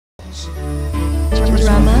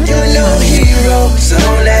Drama. You're no hero, so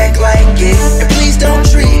don't act like it. And please don't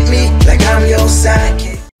treat me like I'm your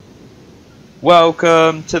sidekick.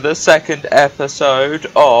 Welcome to the second episode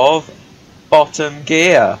of Bottom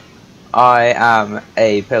Gear. I am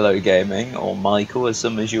A Pillow Gaming, or Michael as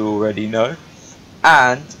some of you already know.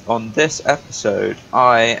 And on this episode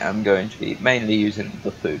I am going to be mainly using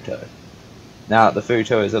the Futo. Now the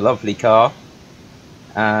Futo is a lovely car,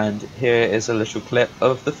 and here is a little clip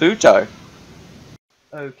of the Futo.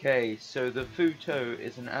 Okay, so the Futo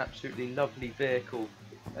is an absolutely lovely vehicle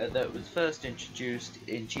that was first introduced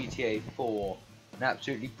in GTA 4. An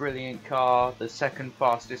absolutely brilliant car, the second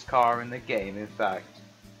fastest car in the game in fact.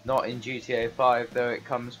 Not in GTA 5 though, it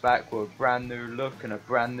comes back with a brand new look and a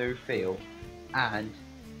brand new feel. And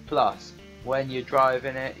plus, when you're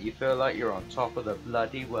driving it, you feel like you're on top of the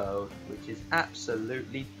bloody world, which is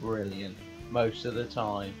absolutely brilliant most of the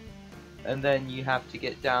time. And then you have to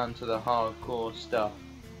get down to the hardcore stuff,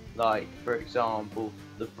 like for example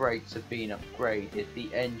the brakes have been upgraded,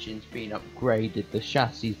 the engine's been upgraded, the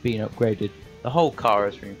chassis been upgraded, the whole car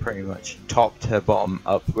has been pretty much top to bottom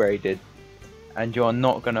upgraded, and you're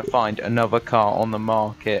not going to find another car on the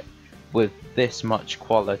market with this much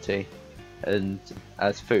quality and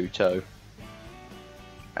as Futo.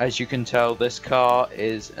 As you can tell, this car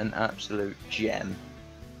is an absolute gem.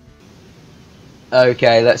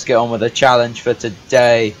 Okay, let's get on with the challenge for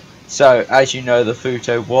today. So, as you know, the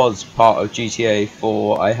Futo was part of GTA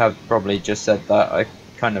 4. I have probably just said that. I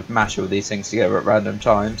kind of mash all these things together at random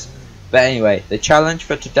times. But anyway, the challenge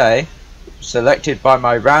for today, selected by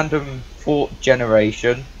my random thought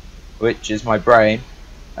generation, which is my brain,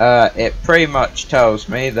 it pretty much tells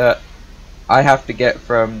me that I have to get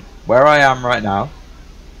from where I am right now,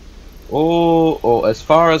 or as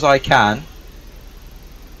far as I can,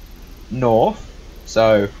 north.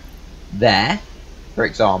 So there, for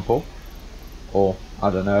example, or I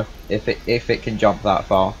don't know if it can jump that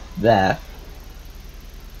far, there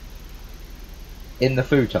in the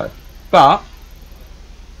Futo. But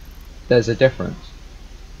there's a difference.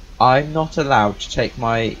 I'm not allowed to take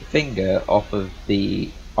my finger off of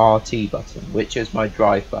the RT button, which is my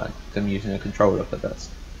drive button, because I'm using a controller for this.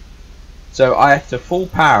 So I have to full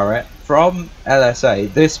power it from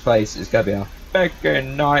LSA. This place is gonna be a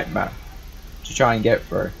freaking nightmare to try and get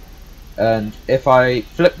through. And if I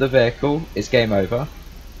flip the vehicle, it's game over.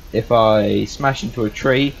 If I smash into a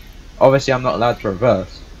tree, obviously I'm not allowed to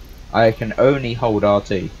reverse. I can only hold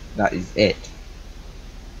RT. That is it.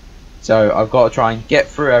 So I've got to try and get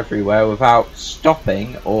through everywhere without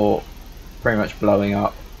stopping or pretty much blowing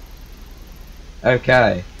up.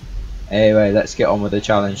 Okay. Anyway, let's get on with the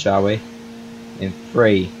challenge, shall we? In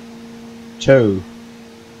 3, 2,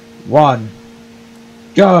 1,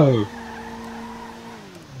 go!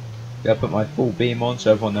 Gotta put my full beam on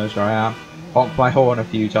so everyone knows where I am. Honk my horn a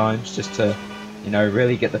few times just to, you know,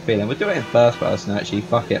 really get the feeling. We'll do it in first person actually,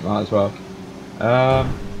 fuck it, might as well.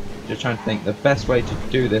 Just trying to think, the best way to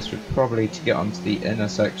do this would probably to get onto the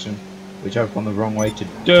intersection, which I've gone the wrong way to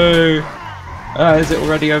do. Is it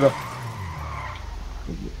already over?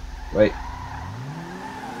 Wait.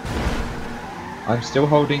 I'm still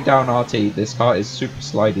holding down RT. This car is super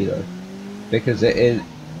slidey though, because it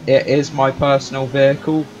is my personal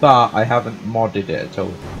vehicle, but I haven't modded it at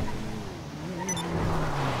all.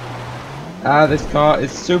 This car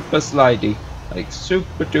is super slidey, like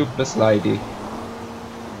super duper slidey.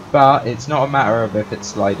 But it's not a matter of if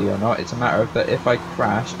it's slidey or not, it's a matter of that if I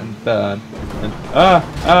crash and burn and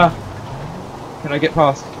can I get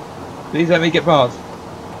past? Please let me get past.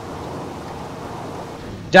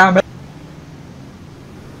 Damn it!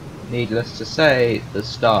 Needless to say, the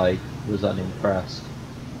Stag was unimpressed.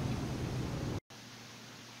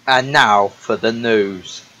 And now for the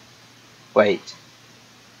news. Wait.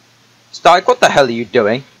 Stag, what the hell are you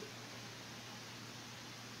doing?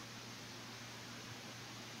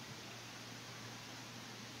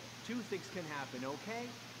 Two things can happen, okay?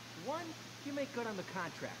 One, you make good on the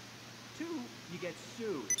contract. Two, you get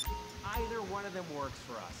sued. Either one of them works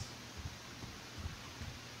for us.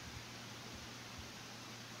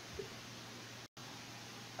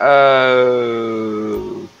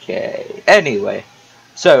 Okay. Anyway,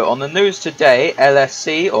 so on the news today,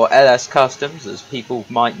 LSC, or LS Customs as people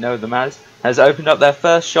might know them as, has opened up their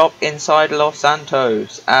first shop inside Los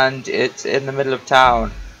Santos, and it's in the middle of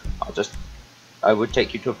town. I would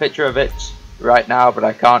take you to a picture of it right now, but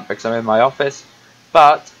I can't because I'm in my office.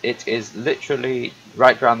 But it is literally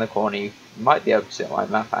right around the corner. You might be able to see it on my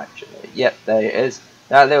map actually. Yep, there it is.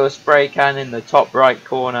 That little spray can in the top right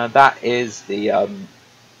corner, that is the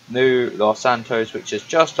new Los Santos, which has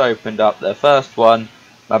just opened up, their first one.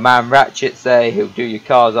 My man Ratchet's there, he'll do your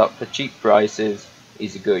cars up for cheap prices.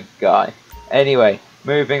 He's a good guy. Anyway,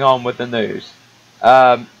 moving on with the news.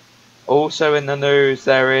 Also in the news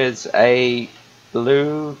there is a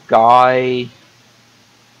blue guy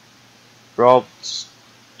robbed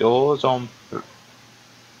stores on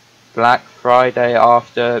Black Friday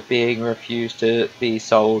after being refused to be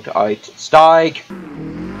sold. Steig!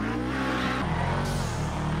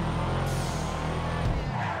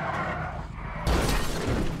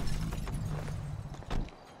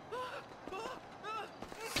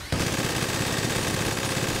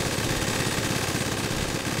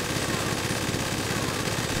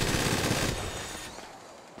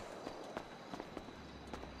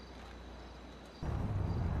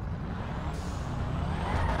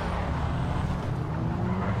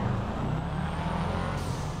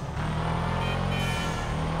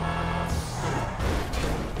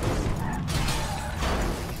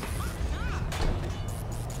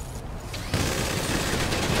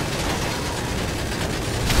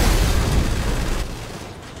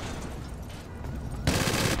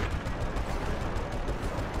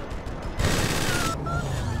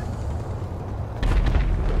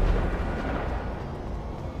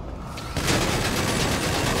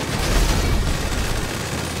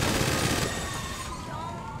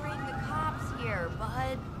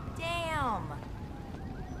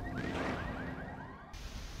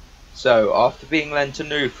 So, after being lent a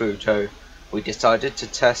new Futo, we decided to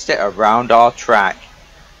test it around our track.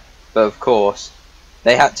 But of course,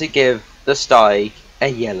 they had to give the Steig a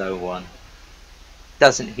yellow one.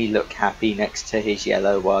 Doesn't he look happy next to his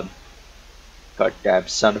yellow one? Goddamn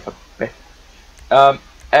son of a bitch.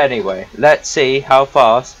 Anyway, let's see how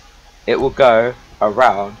fast it will go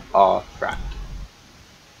around our track.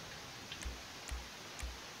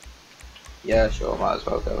 Yeah, sure, might as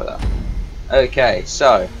well go with that. Okay,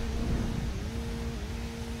 so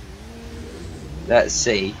let's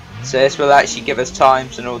see. So this will actually give us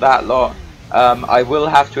times and all that lot. I will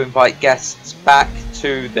have to invite guests back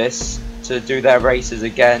to this to do their races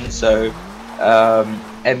again. So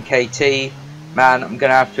MKT, man, I'm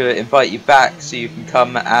gonna have to invite you back so you can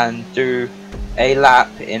come and do a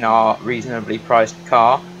lap in our reasonably priced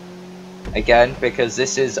car again, because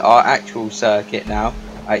this is our actual circuit now.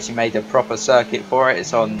 I actually made a proper circuit for it.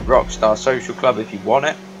 It's on Rockstar Social Club if you want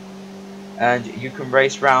it, and you can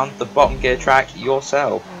race round the Bottom Gear track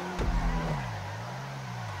yourself.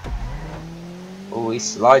 Oh, he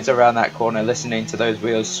slides around that corner listening to those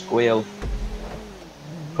wheels squeal.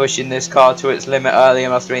 Pushing this car to its limit earlier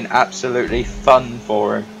must have been absolutely fun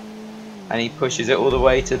for him. And he pushes it all the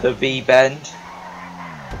way to the V bend.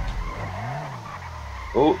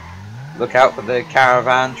 Oh, look out for the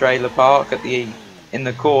caravan trailer park at in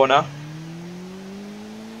the corner.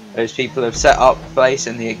 Those people have set up place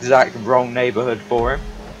in the exact wrong neighbourhood for him.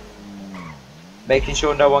 Making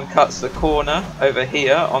sure no one cuts the corner over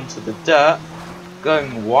here onto the dirt.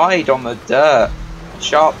 Going wide on the dirt.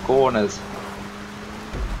 Sharp corners.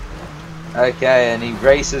 Okay, and he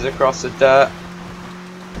races across the dirt.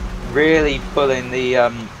 Really pulling the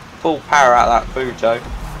full power out of that Futo.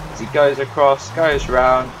 As he goes across, goes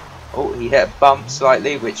round. Oh, he hit a bump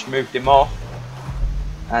slightly, which moved him off.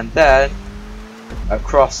 And then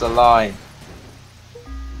across the line.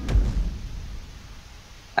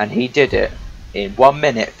 And he did it in 1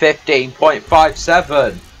 minute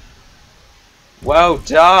 15.57. Well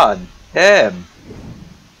done him.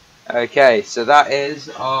 Okay, so that is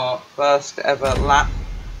our first ever lap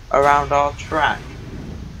around our track,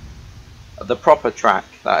 the proper track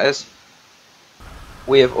that is.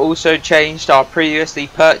 We have also changed our previously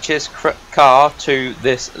purchased car to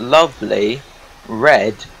this lovely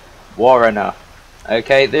red Warrener.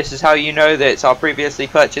 Okay, this is how you know that it's our previously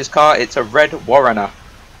purchased car. It's a red Warrener.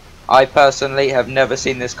 I personally have never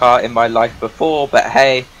seen this car in my life before, but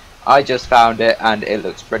hey, I just found it and it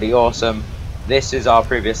looks pretty awesome. This is our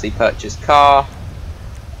previously purchased car.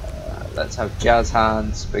 Let's have jazz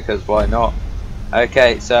hands, because why not?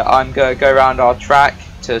 Okay, so I'm going to go around our track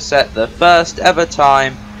to set the first ever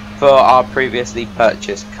time for our previously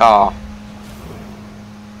purchased car.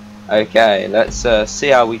 Okay, let's see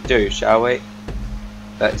how we do, shall we?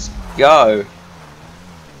 Let's go.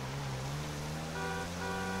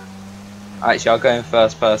 Actually, I'll go in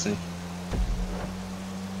first person.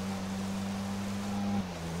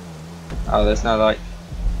 Oh, there's no like.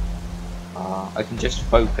 I can just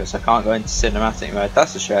focus. I can't go into cinematic mode.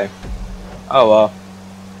 That's a shame. Oh well.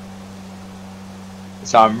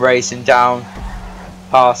 So I'm racing down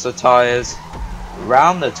past the tyres,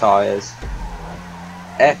 around the tyres,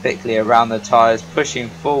 epically around the tyres, pushing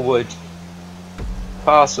forward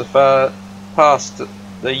past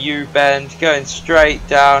the U-bend, going straight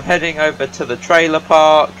down, heading over to the trailer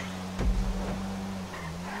park.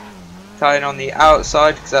 Cutting on the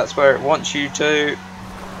outside because that's where it wants you to.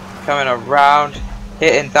 Coming around,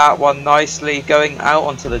 hitting that one nicely, going out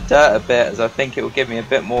onto the dirt a bit as I think it will give me a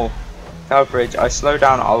bit more coverage. I slow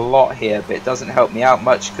down a lot here, but it doesn't help me out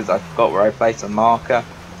much because I forgot where I placed a marker.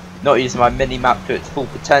 Not using my mini-map to its full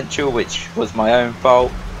potential, which was my own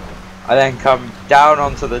fault. I then come down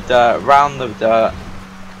onto the dirt, around the dirt,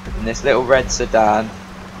 in this little red sedan.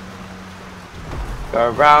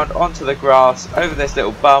 Go around onto the grass, over this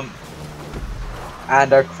little bump,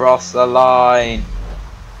 and across the line.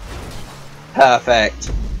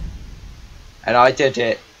 Perfect. And I did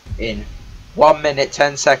it in 1 minute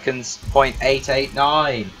 10 seconds,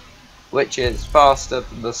 .889, which is faster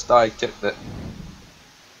than the Steig took the...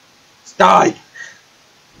 Steig!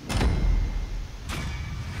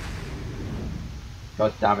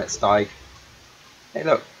 God damn it, Steig. Hey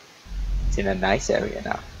look, it's in a nice area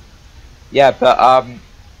now. Yeah, but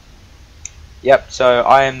yep, so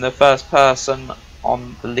I am the first person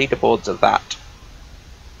on the leaderboards of that.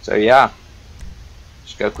 So yeah,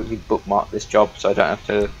 just go quickly bookmark this job so I don't have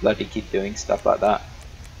to bloody keep doing stuff like that.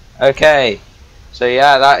 Okay, so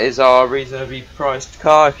yeah, that is our reasonably priced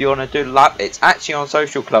car. If you want to do the lap, it's actually on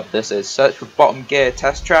Social Club. This is, search for Bottom Gear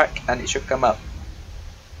Test Track and it should come up.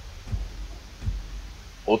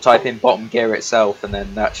 Or type in Bottom Gear itself and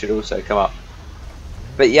then that should also come up.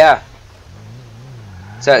 But yeah,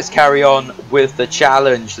 so let's carry on with the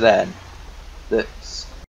challenge then.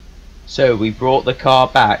 So we brought the car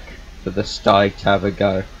back for the Steig to have a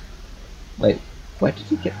go. Wait, where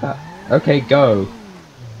did you get that? Okay, go.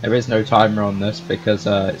 There is no timer on this because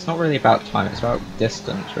it's not really about time, it's about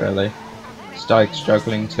distance really. Steig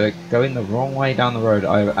struggling to going the wrong way down the road.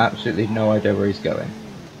 I have absolutely no idea where he's going.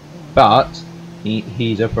 But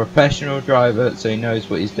he's a professional driver, so he knows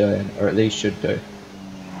what he's doing, or at least should do.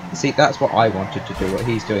 See, that's what I wanted to do, what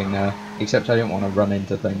he's doing there, except I didn't want to run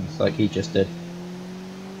into things like he just did.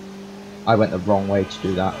 I went the wrong way to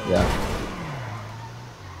do that, yeah.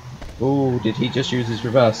 Ooh, did he just use his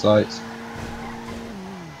reverse lights?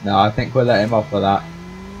 No, I think we'll let him off for that.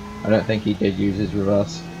 I don't think he did use his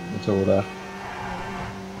reverse at all there.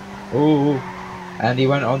 Ooh, and he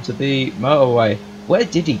went onto the motorway. Where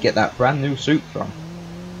did he get that brand new suit from?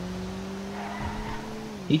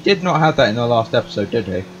 He did not have that in the last episode, did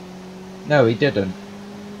he? No, he didn't.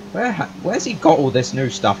 Where's he got all this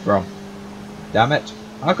new stuff from? Damn it.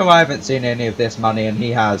 How come I haven't seen any of this money and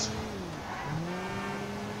he has?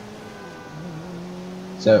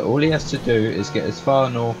 So all he has to do is get as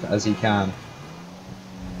far north as he can.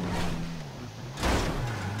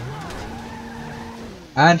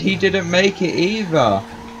 And he didn't make it either.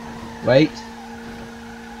 Wait.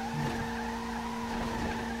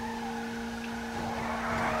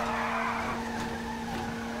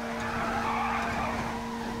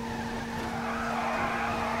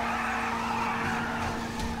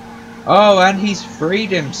 Oh, and he's freed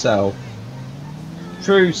himself.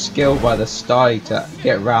 True skill by the Steig to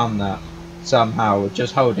get around that somehow with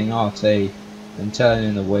just holding RT and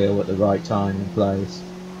turning the wheel at the right time and place.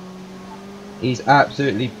 He's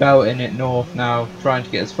absolutely belting it north now, trying to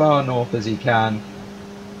get as far north as he can.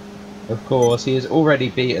 Of course, he has already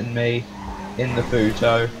beaten me in the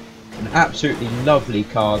Futo. An absolutely lovely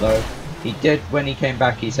car though. He did, when he came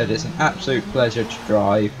back, he said it's an absolute pleasure to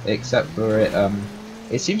drive, except for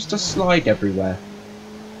it seems to slide everywhere.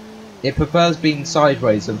 It prefers being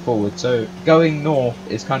sideways than forward, so going north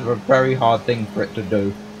is kind of a very hard thing for it to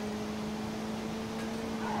do.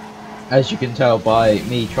 As you can tell by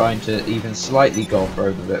me trying to even slightly go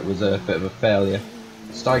off-road with it was a bit of a failure.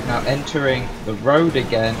 Steig now entering the road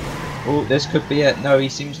again. Oh, this could be it. No, he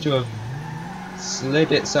seems to have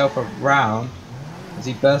slid itself around. Has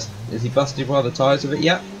he busted one of the tyres of it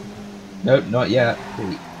yet? Nope, not yet.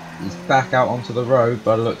 He's back out onto the road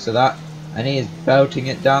by the looks of that, and he is belting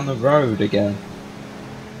it down the road again.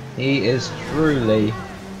 He is truly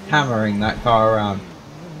hammering that car around.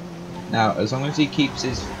 Now, as long as he keeps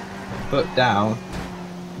his foot down,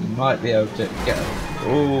 he might be able to get...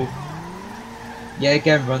 Oh, yeah,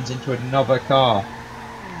 again runs into another car.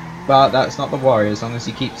 But that's not the worry, as long as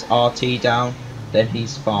he keeps RT down, then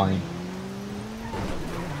he's fine.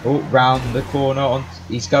 Oh, round the corner,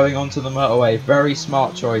 he's going onto the motorway. Very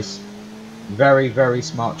smart choice. Very, very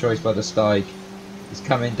smart choice by the Steig. He's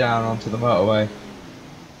coming down onto the motorway.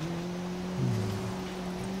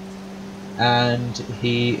 And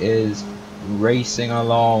he is racing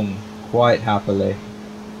along quite happily.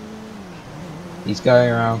 He's going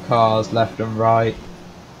around cars left and right.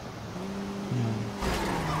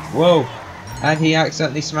 Whoa! And he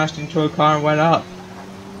accidentally smashed into a car and went up.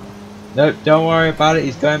 Nope, don't worry about it.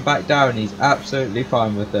 He's going back down. He's absolutely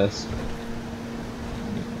fine with this.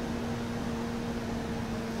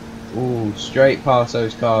 Ooh, straight past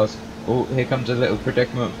those cars. Oh, here comes a little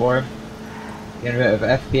predicament for him. Getting a bit of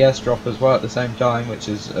FPS drop as well at the same time, which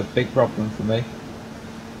is a big problem for me.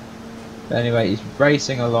 But anyway, he's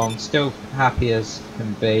racing along, still happy as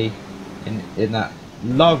can be in that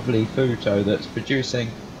lovely Futo that's producing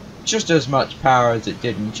just as much power as it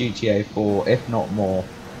did in GTA 4, if not more.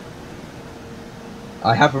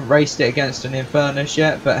 I haven't raced it against an Infernus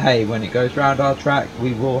yet, but hey, when it goes round our track,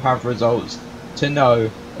 we will have results to know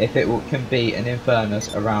if it can beat an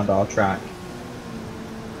Infernus around our track.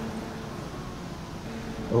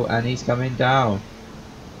 Oh, and he's coming down.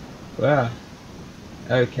 Where?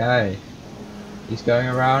 Okay. He's going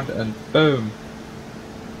around and boom.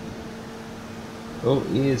 Oh,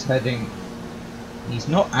 he is heading... He's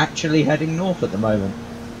not actually heading north at the moment.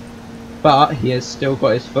 But he has still got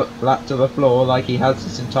his foot flat to the floor like he has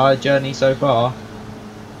this entire journey so far.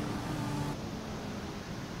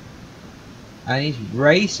 And he's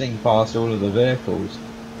racing past all of the vehicles.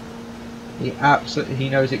 He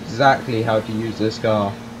knows exactly how to use this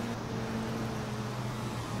car.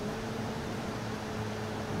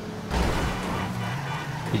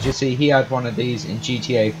 Did you see he had one of these in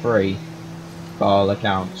GTA 3 by all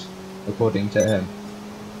accounts, according to him.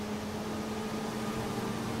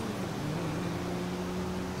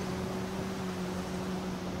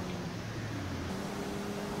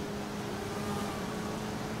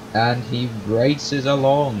 And he races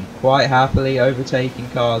along quite happily, overtaking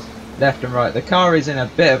cars left and right. The car is in a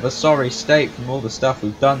bit of a sorry state from all the stuff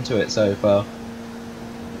we've done to it so far.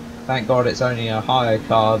 Thank God it's only a hire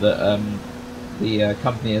car that the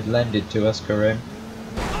company has lended to us, Karim.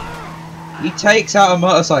 He takes out a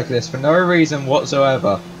motorcyclist for no reason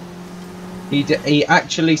whatsoever. He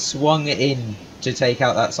actually swung in to take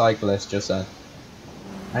out that cyclist just then.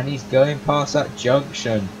 And he's going past that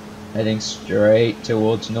junction. Heading straight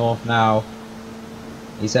towards north now.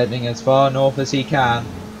 He's heading as far north as he can.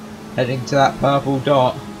 Heading to that purple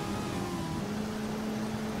dot.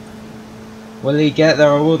 Will he get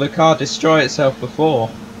there or will the car destroy itself before?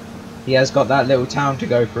 He has got that little town to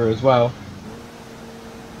go through as well.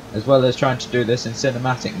 As well as trying to do this in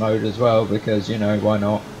cinematic mode as well, because, you know, why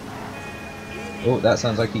not? Oh, that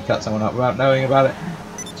sounds like he cut someone up without knowing about it.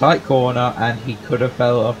 Tight corner, and he could have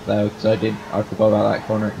fell off there because I forgot about that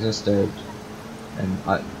corner existed, and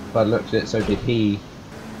if I looked at it, so did he.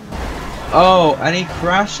 Oh, and he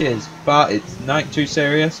crashes, but it's not too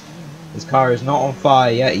serious. His car is not on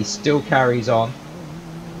fire yet. He still carries on,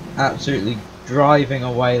 absolutely driving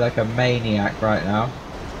away like a maniac right now.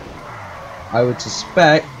 I would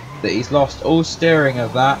suspect that he's lost all steering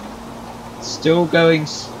of that. Still going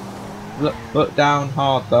foot down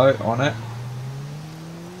hard though on it.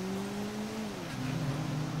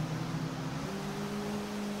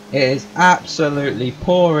 It is absolutely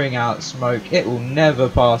pouring out smoke. It will never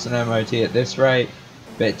pass an MOT at this rate.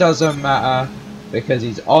 But it doesn't matter because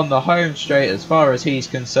he's on the home straight as far as he's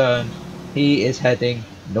concerned. He is heading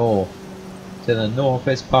north. To the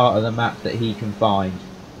northest part of the map that he can find.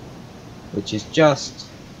 Which is just...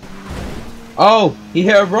 Oh! He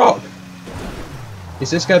hit a rock!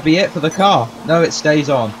 Is this going to be it for the car? No, it stays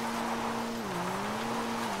on.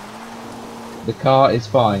 The car is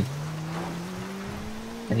fine.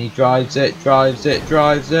 And he drives it, drives it,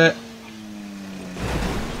 drives it.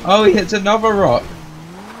 Oh, he hits another rock.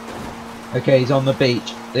 Okay, he's on the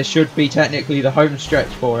beach. This should be technically the home stretch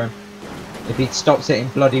for him. If he stops hitting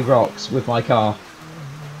bloody rocks with my car.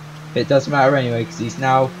 It doesn't matter anyway, because he's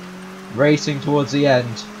now racing towards the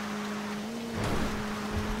end.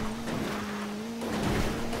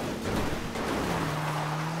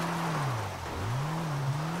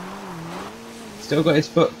 Still got his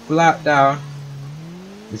foot flat down.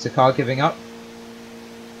 Is the car giving up?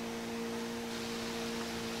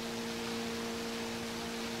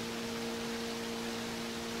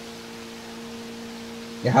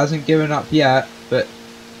 It hasn't given up yet, but...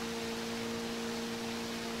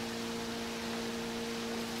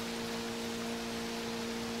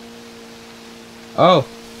 Oh!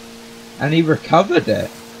 And he recovered it!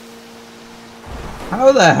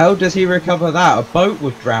 How the hell does he recover that? A boat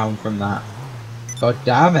would drown from that. God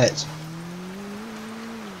damn it!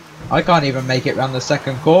 I can't even make it round the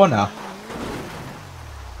second corner.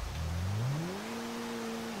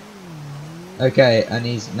 Okay, and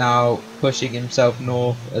he's now pushing himself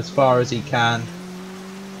north as far as he can.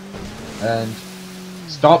 And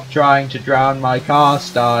stop trying to drown my car,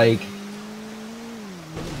 Steig.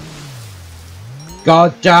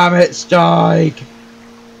 God damn it, Steig!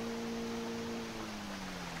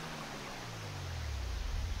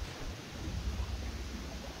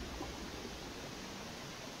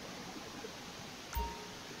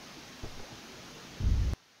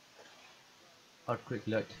 I'd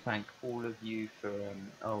quickly like to thank all of you for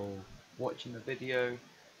watching the video.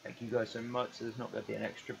 Thank you guys so much. There's not going to be an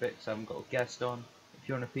extra bit because I haven't got a guest on. If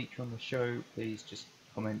you want to feature on the show, please just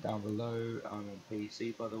comment down below. I'm on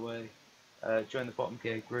PC, by the way. Join the Bottom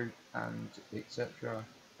Gear group and etc.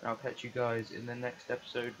 And I'll catch you guys in the next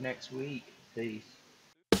episode next week. Peace.